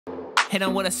Hit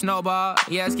him with a snowball,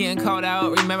 yeah, it's getting cold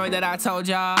out. Remember that I told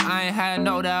y'all, I ain't had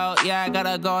no doubt. Yeah, I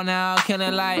gotta go now,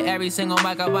 killing like every single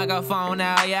microphone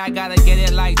now. Yeah, I gotta get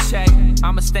it like check,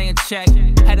 I'ma stay in check,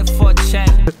 headed for check.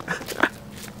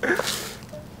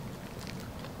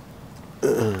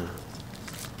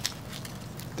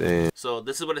 Damn. So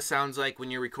this is what it sounds like when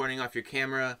you're recording off your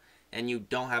camera and you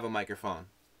don't have a microphone.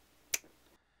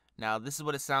 Now this is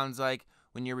what it sounds like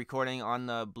when you're recording on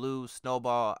the blue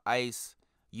Snowball Ice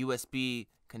USB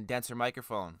condenser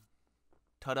microphone.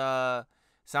 Ta-da!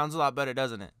 Sounds a lot better,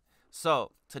 doesn't it?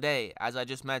 So today, as I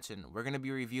just mentioned, we're going to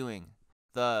be reviewing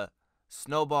the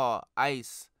Snowball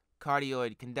Ice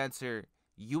cardioid condenser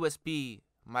USB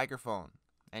microphone.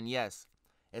 And yes,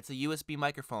 it's a USB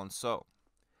microphone, so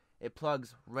it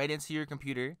plugs right into your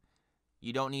computer.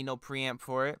 You don't need no preamp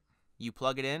for it. You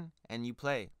plug it in and you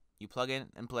play. You plug in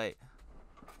and play.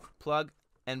 Plug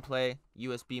and play,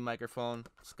 USB microphone,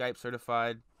 Skype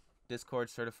certified, Discord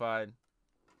certified,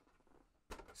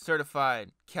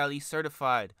 Kelly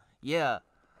certified, yeah.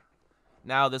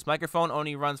 Now this microphone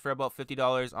only runs for about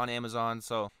 $50 on Amazon,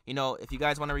 so you know, if you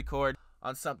guys want to record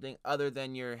on something other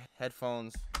than your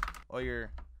headphones or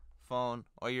your phone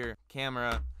or your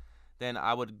camera, then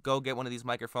I would go get one of these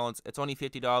microphones. It's only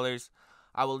 $50.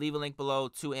 I will leave a link below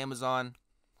to Amazon.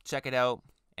 Check it out,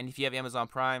 and if you have Amazon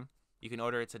Prime, you can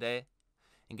order it today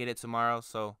and get it tomorrow,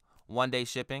 so 1-day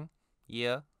shipping,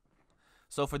 yeah.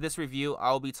 So for this review,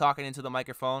 I'll be talking into the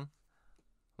microphone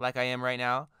like I am right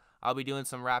now. I'll be doing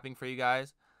some rapping for you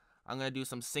guys. I'm going to do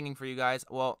some singing for you guys.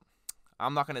 Well,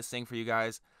 I'm not going to sing for you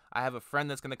guys. I have a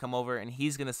friend that's going to come over and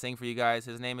he's going to sing for you guys.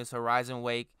 His name is Horizon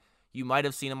Wake. You might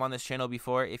have seen him on this channel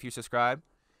before if you subscribe.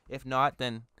 If not,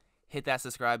 then hit that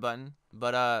subscribe button.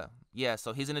 But yeah,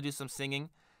 so he's going to do some singing.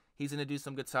 He's going to do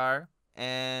some guitar,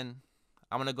 and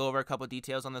I'm going to go over a couple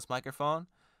details on this microphone,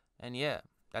 and yeah,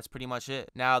 that's pretty much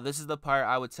it. Now, this is the part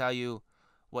I would tell you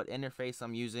what interface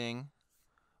I'm using,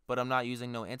 but I'm not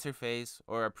using no interface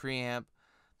or a preamp.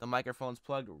 The microphone's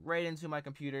plugged right into my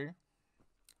computer,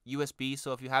 USB,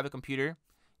 so if you have a computer,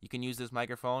 you can use this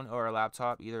microphone or a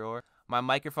laptop, either or. My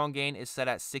microphone gain is set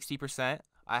at 60%.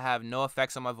 I have no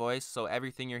effects on my voice, so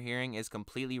everything you're hearing is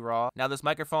completely raw. Now, this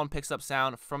microphone picks up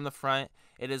sound from the front.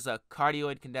 It is a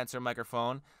cardioid condenser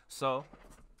microphone, so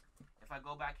if I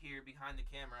go back here behind the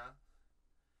camera,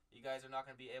 you guys are not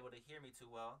going to be able to hear me too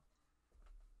well.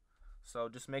 So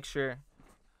just make sure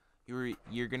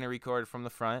you're going to record from the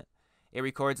front. It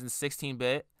records in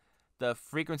 16-bit. The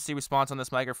frequency response on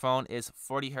this microphone is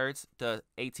 40 hertz to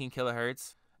 18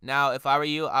 kilohertz. Now, if I were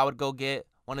you, I would go get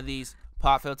one of these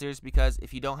pop filters, because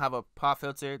if you don't have a pop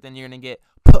filter, then you're going to get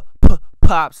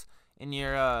pops in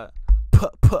your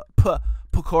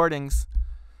recordings.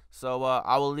 So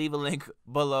I will leave a link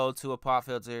below to a pop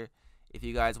filter if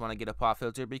you guys want to get a pop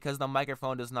filter, because the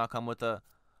microphone does not come with a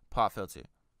pop filter.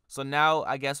 So now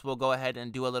I guess we'll go ahead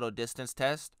and do a little distance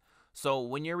test. So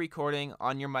when you're recording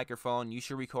on your microphone, you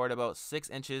should record about 6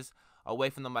 inches away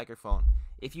from the microphone.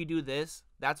 If you do this,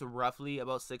 that's roughly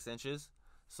about 6 inches.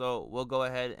 So we'll go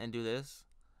ahead and do this.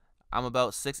 I'm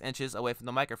about 6 inches away from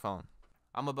the microphone.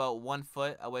 I'm about 1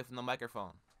 foot away from the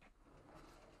microphone.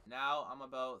 Now I'm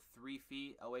about 3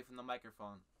 feet away from the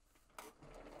microphone.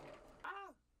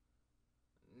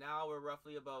 Now we're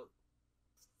roughly about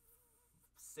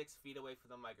 6 feet away from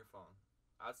the microphone.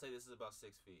 I'd say this is about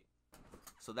 6 feet.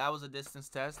 So that was a distance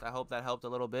test. I hope that helped a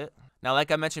little bit. Now, like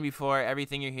I mentioned before,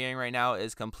 everything you're hearing right now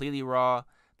is completely raw.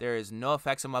 There is no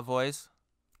effects on my voice.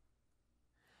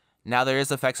 Now there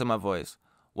is effects on my voice.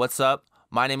 What's up?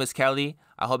 My name is Kelly.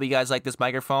 I hope you guys like this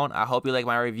microphone. I hope you like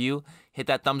my review. Hit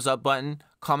that thumbs up button,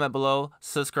 comment below,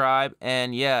 subscribe,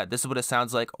 and yeah, this is what it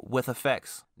sounds like with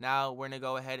effects. Now we're gonna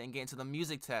go ahead and get into the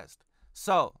music test.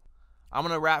 So I'm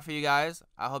gonna rap for you guys.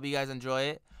 I hope you guys enjoy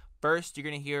it. First, you're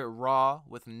gonna hear it raw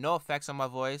with no effects on my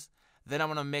voice. Then I'm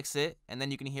gonna mix it, and then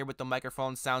you can hear what the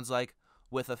microphone sounds like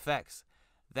with effects.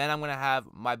 Then I'm gonna have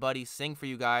my buddy sing for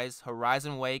you guys,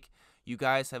 Horizon Wake. You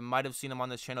guys might have seen him on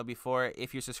this channel before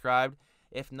if you're subscribed.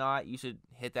 If not, you should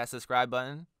hit that subscribe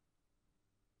button.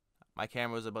 My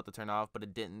camera was about to turn off, but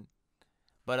it didn't.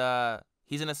 But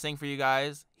he's gonna sing for you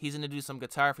guys. He's gonna do some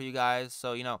guitar for you guys.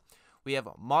 So, you know, we have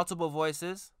multiple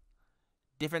voices,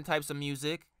 different types of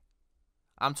music.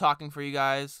 I'm talking for you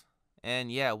guys.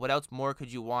 And yeah, what else more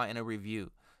could you want in a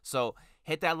review? So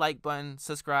hit that like button,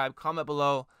 subscribe, comment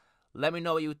below. Let me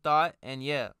know what you thought. And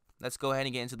yeah, let's go ahead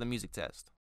and get into the music test.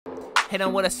 Hit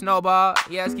him with a snowball,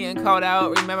 yeah, it's getting cold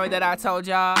out. Remember that I told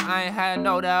y'all, I ain't had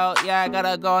no doubt. Yeah, I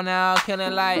gotta go now,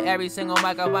 killing like every single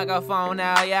microphone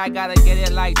now. Yeah, I gotta get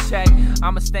it like check,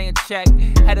 I'ma stay in check,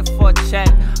 headed for a check.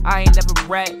 I ain't never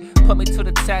wreck, put me to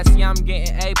the test, yeah, I'm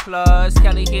getting A+.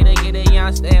 Kelly here to get it, yeah,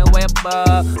 I'm staying way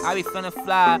above. I be feeling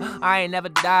fly, I ain't never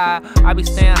die. I be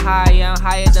staying high, yeah, I'm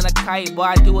higher than a kite. Boy,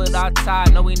 I do it all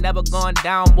time, no, we never going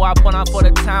down. Boy, I put on for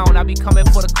the town, I be coming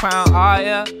for the crown, oh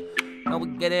yeah. No, we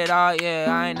get it all, yeah.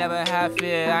 I ain't never had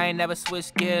fear, I ain't never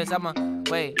switch gears. I'ma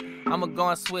go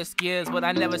and switch gears, but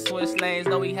I never switch lanes.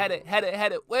 No, we headed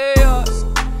way up.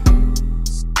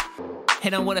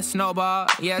 Hit him with a snowball,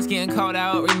 yeah, it's getting cold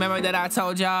out. Remember that I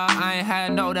told y'all, I ain't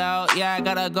had no doubt. Yeah, I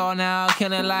gotta go now,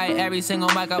 killing like every single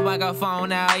microphone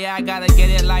now. Yeah, I gotta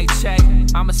get it like check,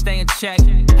 I'ma stay in check,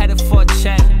 headed for a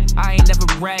check. I ain't never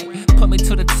wreck, put me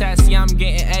to the test, yeah, I'm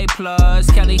getting A+.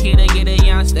 Kelly here to get it,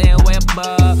 yeah, I'm staying way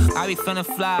above. I be feeling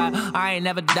fly, I ain't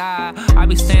never die. I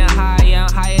be staying high, yeah,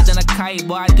 I'm higher than a kite.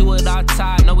 Boy, I do it all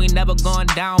time, no, we never going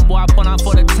down. Boy, I put on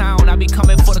for the town, I be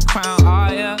coming for the crown,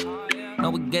 oh yeah. No,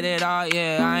 we get it all,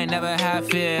 yeah. I ain't never had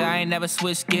fear, I ain't never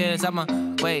switch gears. I'ma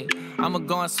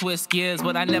go and switch gears,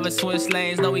 but I never switch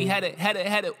lanes. No, we headed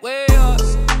way up.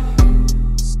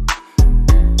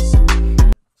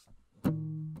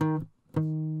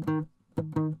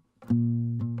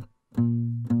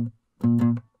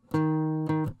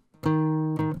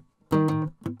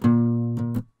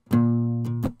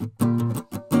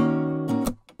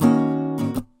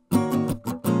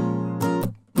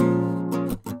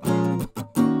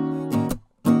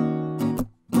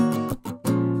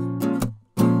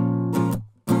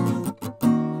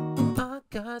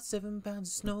 Got 7 pounds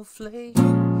of snowflake.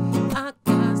 I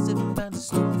got 7 pounds of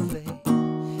snowflake.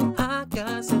 I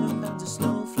got 7 pounds of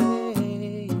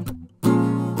snowflake.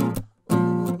 Ooh.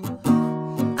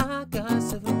 I got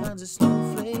 7 pounds of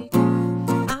snowflake.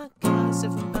 I got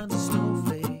 7 pounds of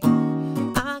snowflake.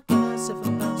 I got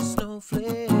 7 pounds of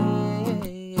snowflake.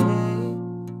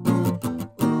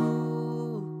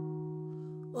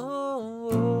 Ooh.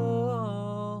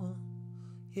 Oh,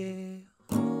 yeah.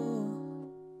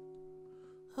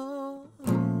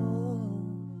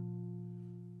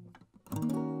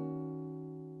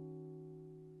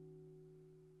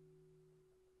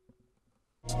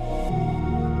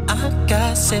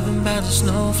 Got 7 pounds of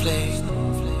snowflake.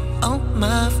 Oh,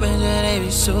 my friends, that they be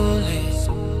so late.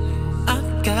 I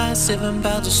got 7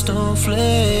 pounds of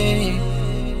snowflake.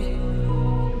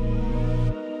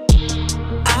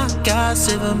 I got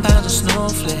 7 pounds of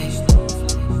snowflake.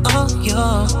 Oh,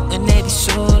 yo, and they be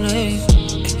so late.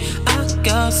 I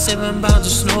got 7 pounds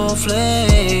of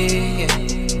snowflake.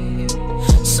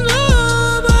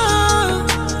 Snowball,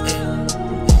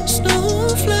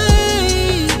 snowflake.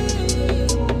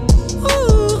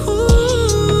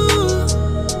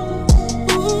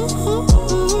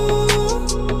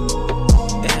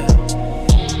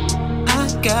 I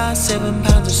got 7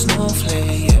 pounds of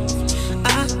snowflake.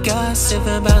 I got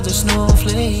 7 pounds of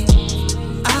snowflake.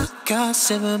 I got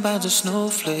 7 pounds of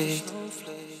snowflake.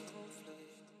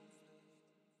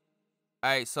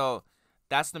 Alright, so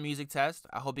that's the music test.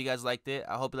 I hope you guys liked it.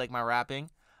 I hope you like my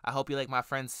rapping. I hope you like my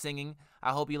friends singing.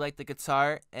 I hope you like the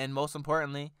guitar. And most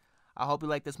importantly, I hope you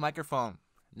like this microphone.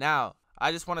 Now,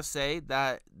 I just want to say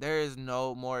that there is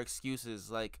no more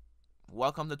excuses. Like,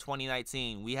 welcome to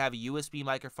 2019. We have USB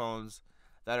microphones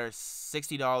that are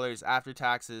 $60 after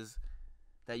taxes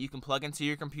that you can plug into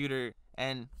your computer,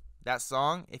 and that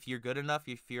song, if you're good enough,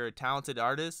 if you're a talented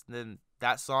artist, then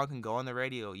that song can go on the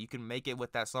radio. You can make it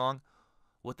with that song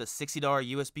with a $60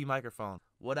 USB microphone.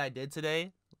 What I did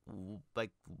today,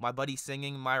 like my buddy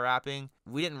singing, my rapping,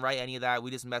 we didn't write any of that. We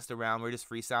just messed around. We're just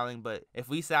freestyling. But if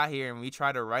we sat here and we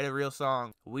tried to write a real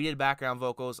song, we did background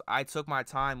vocals. I took my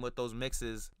time with those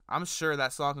mixes. I'm sure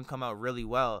that song can come out really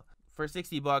well. For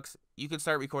 $60, you can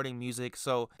start recording music.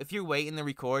 So if you're waiting to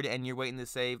record and you're waiting to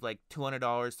save like $200,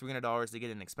 $300 to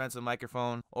get an expensive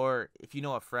microphone, or if you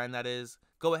know a friend that is,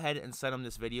 go ahead and send them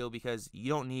this video, because you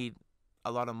don't need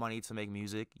a lot of money to make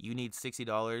music. You need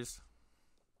 $60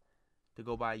 to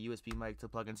go buy a USB mic to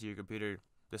plug into your computer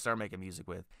to start making music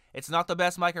with. It's not the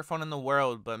best microphone in the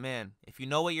world, but man, if you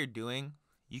know what you're doing,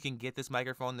 you can get this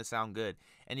microphone to sound good.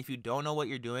 And if you don't know what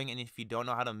you're doing, and if you don't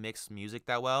know how to mix music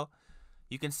that well,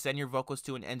 you can send your vocals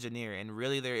to an engineer. And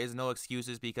really, there is no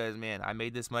excuses, because man, I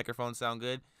made this microphone sound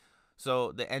good,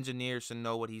 so the engineer should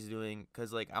know what he's doing,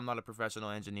 because like, I'm not a professional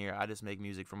engineer. I just make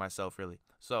music for myself, really.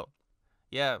 So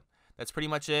yeah, that's pretty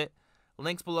much it.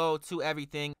 Links below to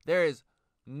everything. There is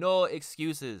no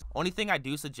excuses. Only thing I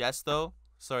do suggest though,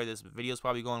 sorry, this video is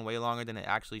probably going way longer than it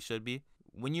actually should be.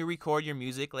 When you record your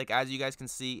music, like as you guys can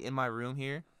see in my room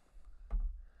here,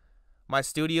 my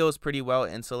studio is pretty well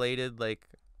insulated. Like,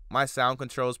 my sound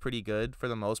control is pretty good for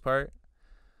the most part.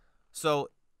 So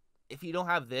if you don't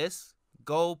have this,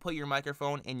 go put your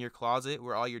microphone in your closet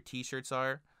where all your t-shirts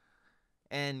are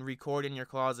and record in your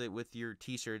closet with your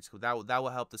t-shirts. That will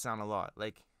help the sound a lot.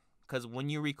 Like, because when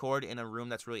you record in a room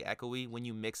that's really echoey, when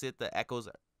you mix it, the echoes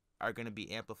are going to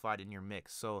be amplified in your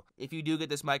mix. So if you do get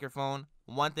this microphone,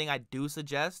 one thing I do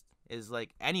suggest is,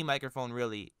 like, any microphone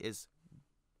really is,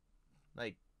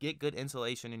 like, get good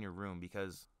insulation in your room,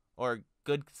 because, or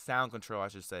good sound control, I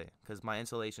should say, because my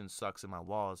insulation sucks in my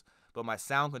walls, but my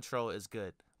sound control is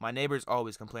good. My neighbor's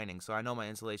always complaining, so I know my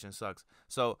insulation sucks.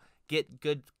 So get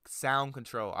good sound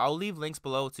control. I'll leave links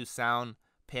below to sound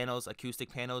panels, acoustic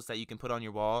panels that you can put on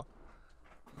your wall.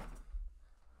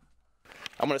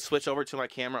 I'm going to switch over to my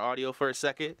camera audio for a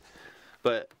second,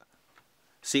 but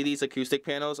see these acoustic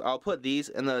panels? I'll put these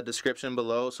in the description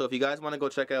below, so if you guys want to go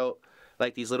check out,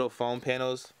 like, these little foam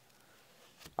panels,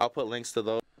 I'll put links to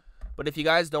those. But if you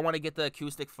guys don't want to get the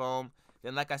acoustic foam,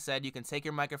 then like I said, you can take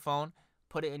your microphone,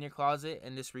 put it in your closet,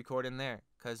 and just record in there.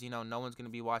 Because, you know, no one's going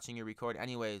to be watching you record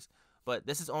anyways. But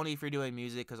this is only if you're doing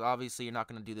music, because obviously you're not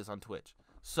going to do this on Twitch.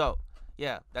 So,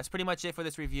 yeah, that's pretty much it for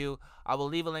this review. I will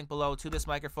leave a link below to this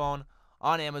microphone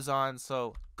on Amazon.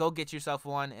 So go get yourself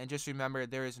one. And just remember,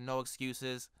 there is no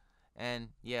excuses. And,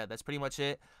 yeah, that's pretty much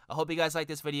it. I hope you guys like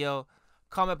this video.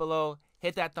 Comment below.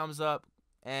 Hit that thumbs up.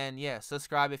 And yeah,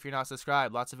 subscribe if you're not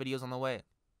subscribed. Lots of videos on the way.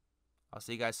 I'll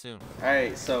see you guys soon.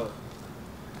 Alright, so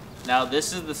now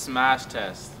this is the smash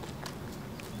test.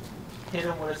 Hit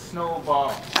him with a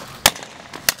snowball.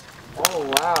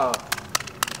 Oh wow.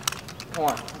 Come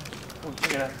on.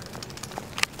 Check it out.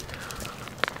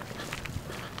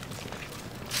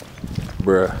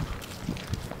 Bruh.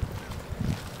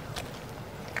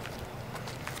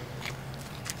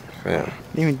 Yeah.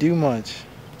 Didn't even do much.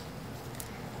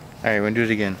 Alright, we're gonna do it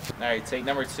again. Alright, take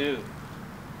number 2.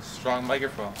 Strong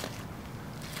microphone.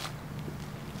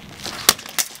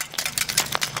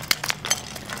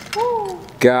 Woo!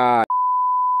 God.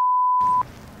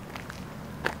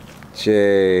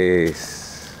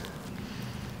 Jeez.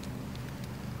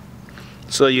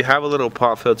 So you have a little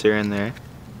pop filter in there.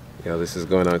 Yo, this is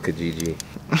going on Kijiji.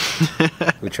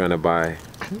 We're trying to buy.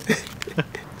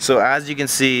 So as you can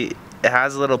see, it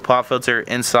has a little pop filter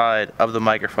inside of the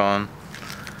microphone.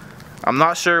 I'm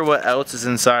not sure what else is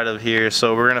inside of here,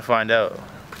 so we're gonna find out.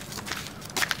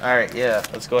 Alright, yeah,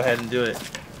 let's go ahead and do it.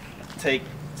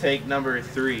 Take number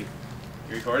 3. You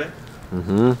recording?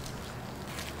 Mm-hmm.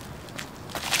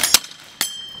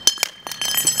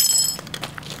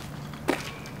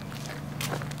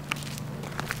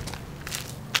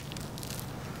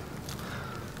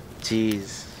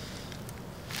 Jeez.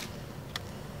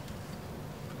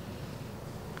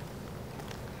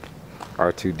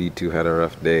 R2-D2 had a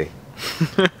rough day.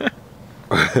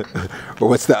 Or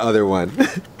what's the other one?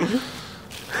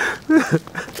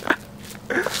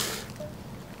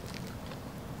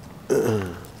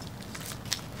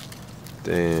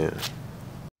 Damn.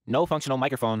 No functional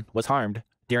microphone was harmed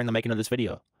during the making of this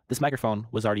video. This microphone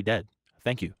was already dead.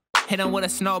 Thank you. Hit him with a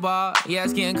snowball, yeah,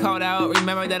 it's getting cold out.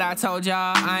 Remember that I told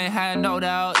y'all, I ain't had no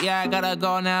doubt. Yeah, I gotta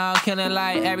go now, killing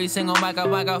like every single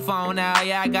microphone now.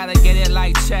 Yeah, I gotta get it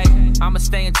like check, I'ma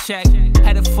stay in check,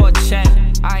 headed for a check.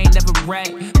 I ain't never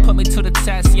wrecked, put me to the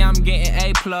test, yeah, I'm getting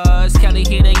A+. Kelly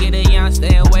here to get it, yeah, I'm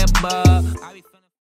staying way above.